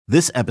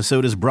This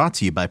episode is brought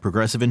to you by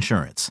Progressive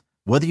Insurance.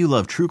 Whether you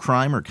love true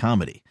crime or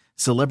comedy,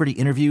 celebrity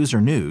interviews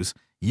or news,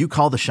 you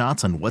call the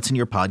shots on what's in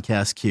your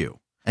podcast queue.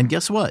 And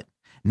guess what?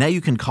 Now you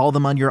can call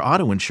them on your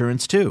auto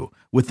insurance too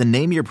with the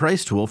Name Your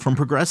Price tool from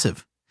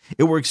Progressive.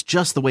 It works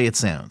just the way it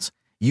sounds.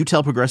 You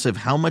tell Progressive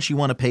how much you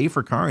want to pay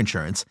for car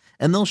insurance,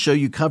 and they'll show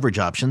you coverage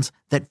options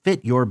that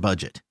fit your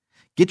budget.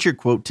 Get your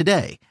quote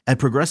today at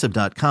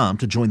Progressive.com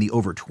to join the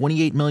over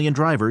 28 million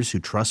drivers who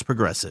trust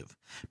Progressive.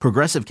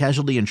 Progressive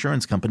Casualty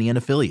Insurance Company and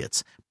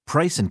Affiliates.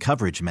 Price and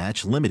coverage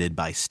match limited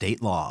by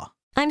state law.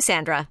 I'm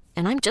Sandra,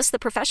 and I'm just the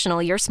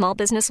professional your small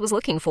business was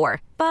looking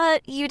for.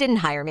 But you didn't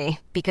hire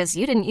me because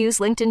you didn't use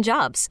LinkedIn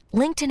Jobs.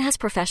 LinkedIn has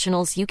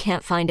professionals you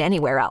can't find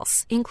anywhere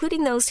else,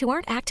 including those who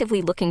aren't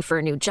actively looking for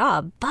a new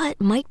job, but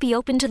might be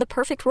open to the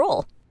perfect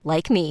role,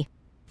 like me.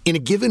 In a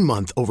given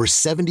month, over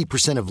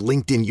 70% of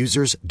LinkedIn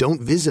users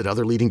don't visit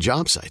other leading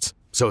job sites.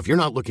 So if you're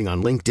not looking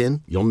on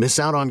LinkedIn, you'll miss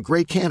out on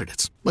great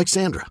candidates like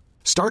Sandra.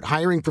 Start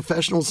hiring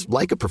professionals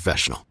like a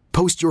professional.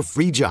 Post your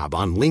free job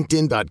on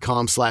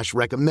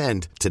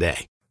linkedin.com/recommend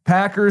today.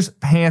 Packers,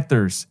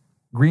 Panthers.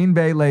 Green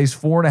Bay lays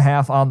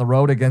 4.5 on the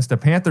road against a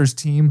Panthers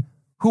team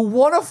who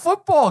won a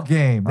football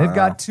game. They've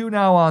got 2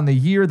 now on the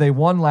year. They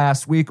won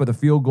last week with a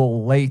field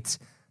goal late.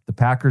 The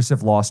Packers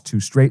have lost 2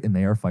 straight, and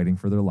they are fighting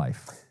for their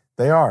life.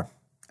 They are.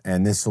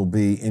 And this will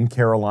be in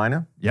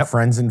Carolina. Yep.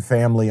 Friends and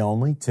family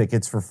only.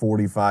 Tickets for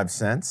 45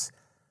 cents.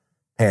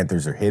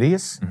 Panthers are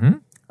hideous.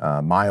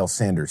 Miles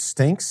Sanders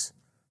stinks.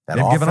 That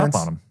They've given up offense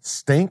on him.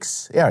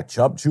 Stinks. Yeah,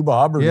 Chuba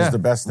Hubbard is the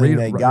best thing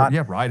they got.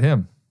 Yeah, ride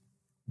him.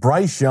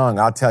 Bryce Young,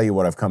 I'll tell you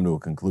what I've come to a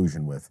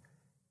conclusion with.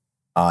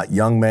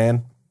 Young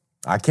man,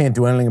 I can't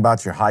do anything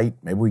about your height.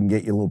 Maybe we can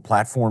get you little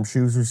platform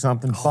shoes or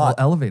something. But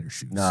elevator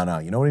shoes. No.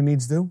 You know what he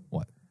needs to do?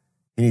 What?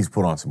 He needs to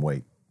put on some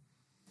weight.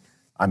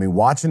 I mean,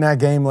 watching that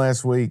game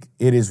last week,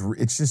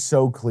 it's just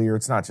so clear.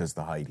 It's not just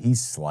the height.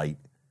 He's slight.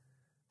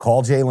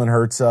 Call Jalen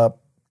Hurts up.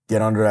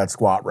 Get under that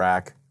squat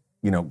rack.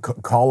 You know,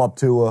 call up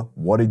Tua.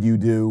 What did you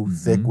do?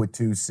 Thick with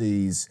 2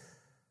 C's.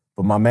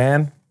 But my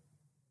man,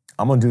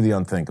 I'm going to do the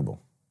unthinkable.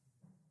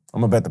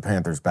 I'm going to bet the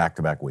Panthers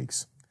back-to-back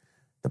weeks.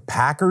 The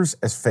Packers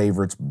as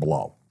favorites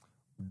blow.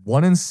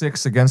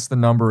 1-6 against the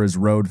number as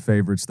road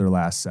favorites their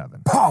last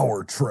 7.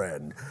 Power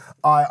trend.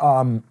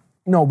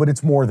 No, but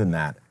it's more than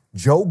that.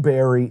 Joe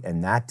Barry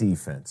and that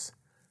defense,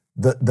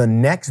 the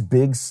next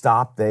big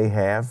stop they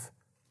have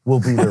will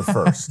be their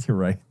first. You're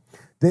right.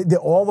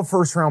 All the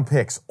first-round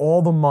picks,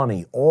 all the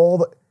money,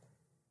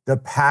 the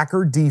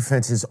Packer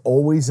defense is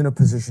always in a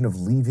position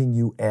of leaving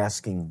you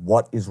asking,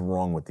 what is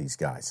wrong with these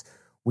guys?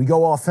 We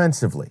go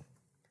offensively.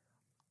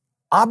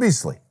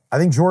 Obviously, I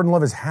think Jordan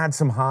Love has had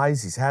some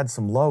highs. He's had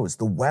some lows.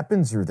 The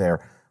weapons are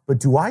there. But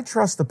do I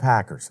trust the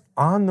Packers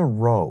on the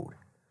road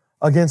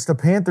against a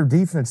Panther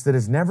defense that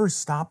has never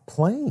stopped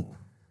playing?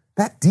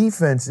 That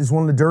defense is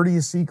one of the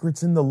dirtiest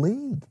secrets in the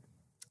league.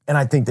 And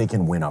I think they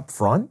can win up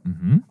front.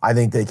 I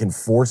think they can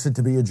force it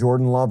to be a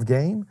Jordan Love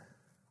game.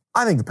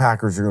 I think the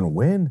Packers are going to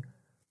win.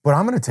 But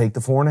I'm going to take the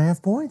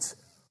 4.5 points.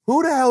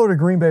 Who the hell are the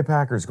Green Bay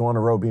Packers going on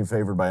the road being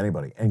favored by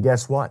anybody? And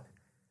guess what?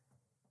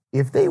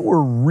 If they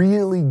were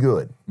really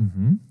good,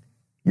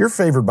 you're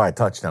favored by a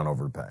touchdown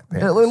over the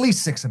Panthers. At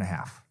least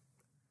 6.5.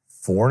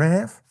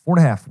 4.5?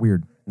 4.5,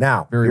 weird.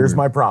 Now, Very here's weird.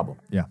 my problem.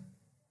 Yeah.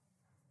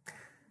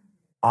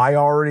 I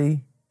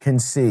already can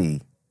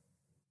see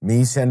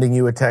me sending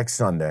you a text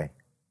Sunday,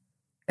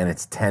 and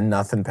it's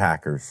 10-0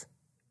 Packers,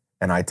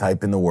 and I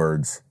type in the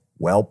words,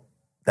 well,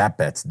 that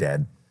bet's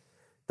dead.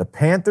 The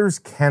Panthers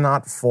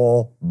cannot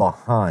fall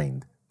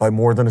behind by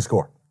more than a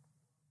score.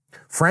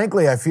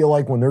 Frankly, I feel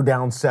like when they're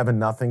down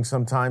 7-0,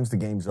 sometimes the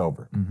game's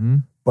over.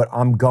 But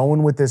I'm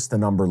going with this. The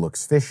number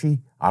looks fishy.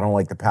 I don't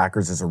like the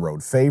Packers as a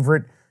road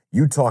favorite.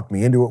 You talked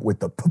me into it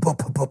with the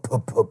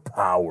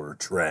power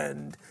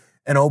trend.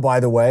 And oh, by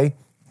the way,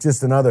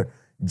 just another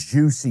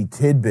juicy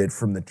tidbit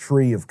from the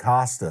tree of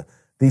Costa.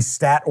 These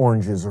stat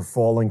oranges are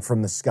falling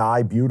from the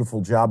sky. Beautiful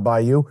job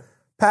by you.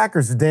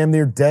 Packers are damn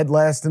near dead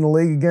last in the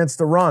league against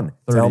the run.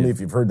 30. Tell me if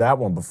you've heard that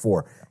one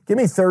before. Give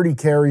me 30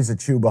 carries of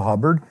Chuba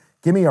Hubbard.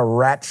 Give me a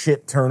rat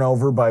shit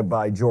turnover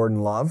by Jordan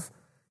Love.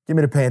 Give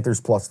me the Panthers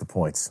plus the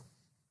points.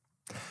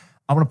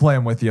 I'm going to play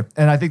them with you.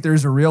 And I think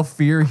there's a real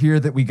fear here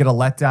that we get a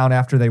letdown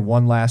after they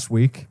won last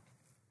week.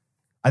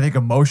 I think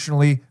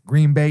emotionally,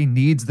 Green Bay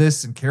needs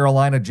this, and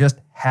Carolina just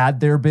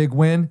had their big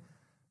win.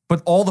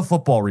 But all the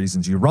football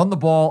reasons. You run the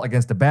ball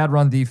against a bad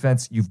run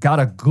defense. You've got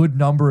a good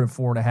number at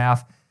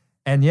 4.5.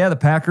 And yeah, the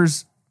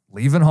Packers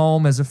leaving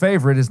home as a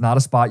favorite is not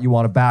a spot you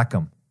want to back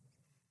them.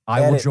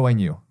 I will join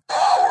you.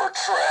 Power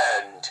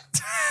trend.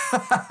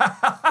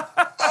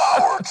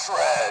 Power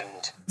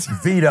trend.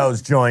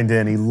 Vito's joined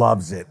in. He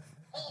loves it.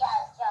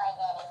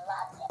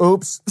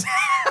 Oops.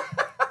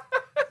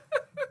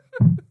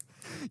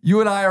 You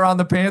and I are on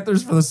the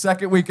Panthers for the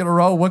second week in a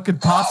row. What could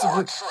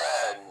possibly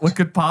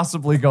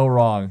go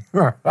wrong?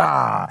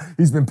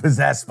 He's been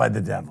possessed by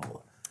the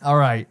devil. All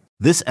right.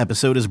 This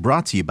episode is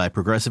brought to you by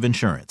Progressive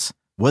Insurance.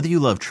 Whether you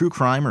love true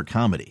crime or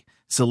comedy,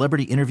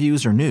 celebrity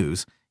interviews or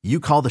news, you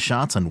call the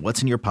shots on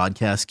what's in your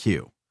podcast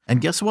queue. And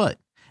guess what?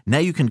 Now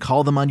you can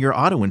call them on your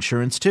auto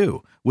insurance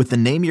too with the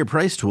Name Your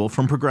Price tool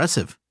from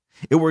Progressive.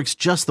 It works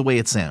just the way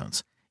it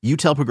sounds. You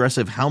tell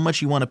Progressive how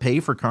much you want to pay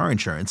for car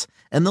insurance,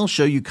 and they'll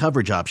show you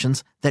coverage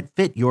options that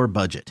fit your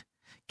budget.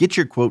 Get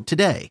your quote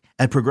today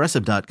at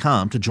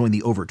Progressive.com to join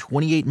the over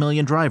 28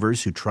 million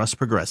drivers who trust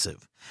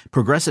Progressive.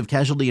 Progressive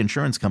Casualty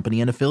Insurance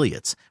Company and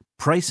Affiliates.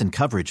 Price and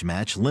coverage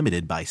match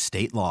limited by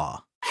state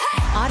law.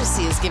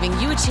 Odyssey is giving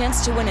you a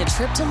chance to win a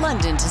trip to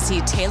London to see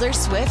Taylor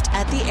Swift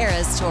at the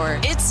Eras Tour.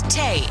 It's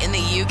Tay in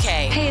the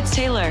UK. Hey, it's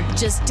Taylor.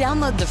 Just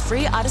download the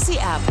free Odyssey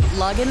app,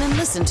 log in and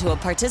listen to a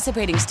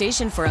participating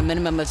station for a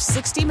minimum of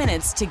 60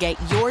 minutes to get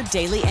your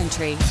daily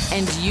entry.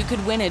 And you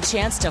could win a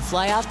chance to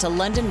fly off to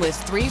London with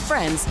 3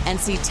 friends and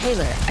see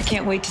Taylor. I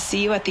can't wait to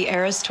see you at the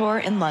Eras Tour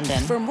in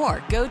London. For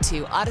more, go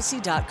to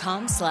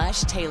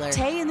odyssey.com/Taylor.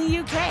 Tay in the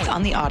UK. It's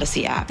on the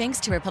Odyssey app. Thanks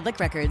to Republic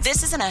Records.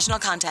 This is a national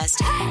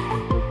contest.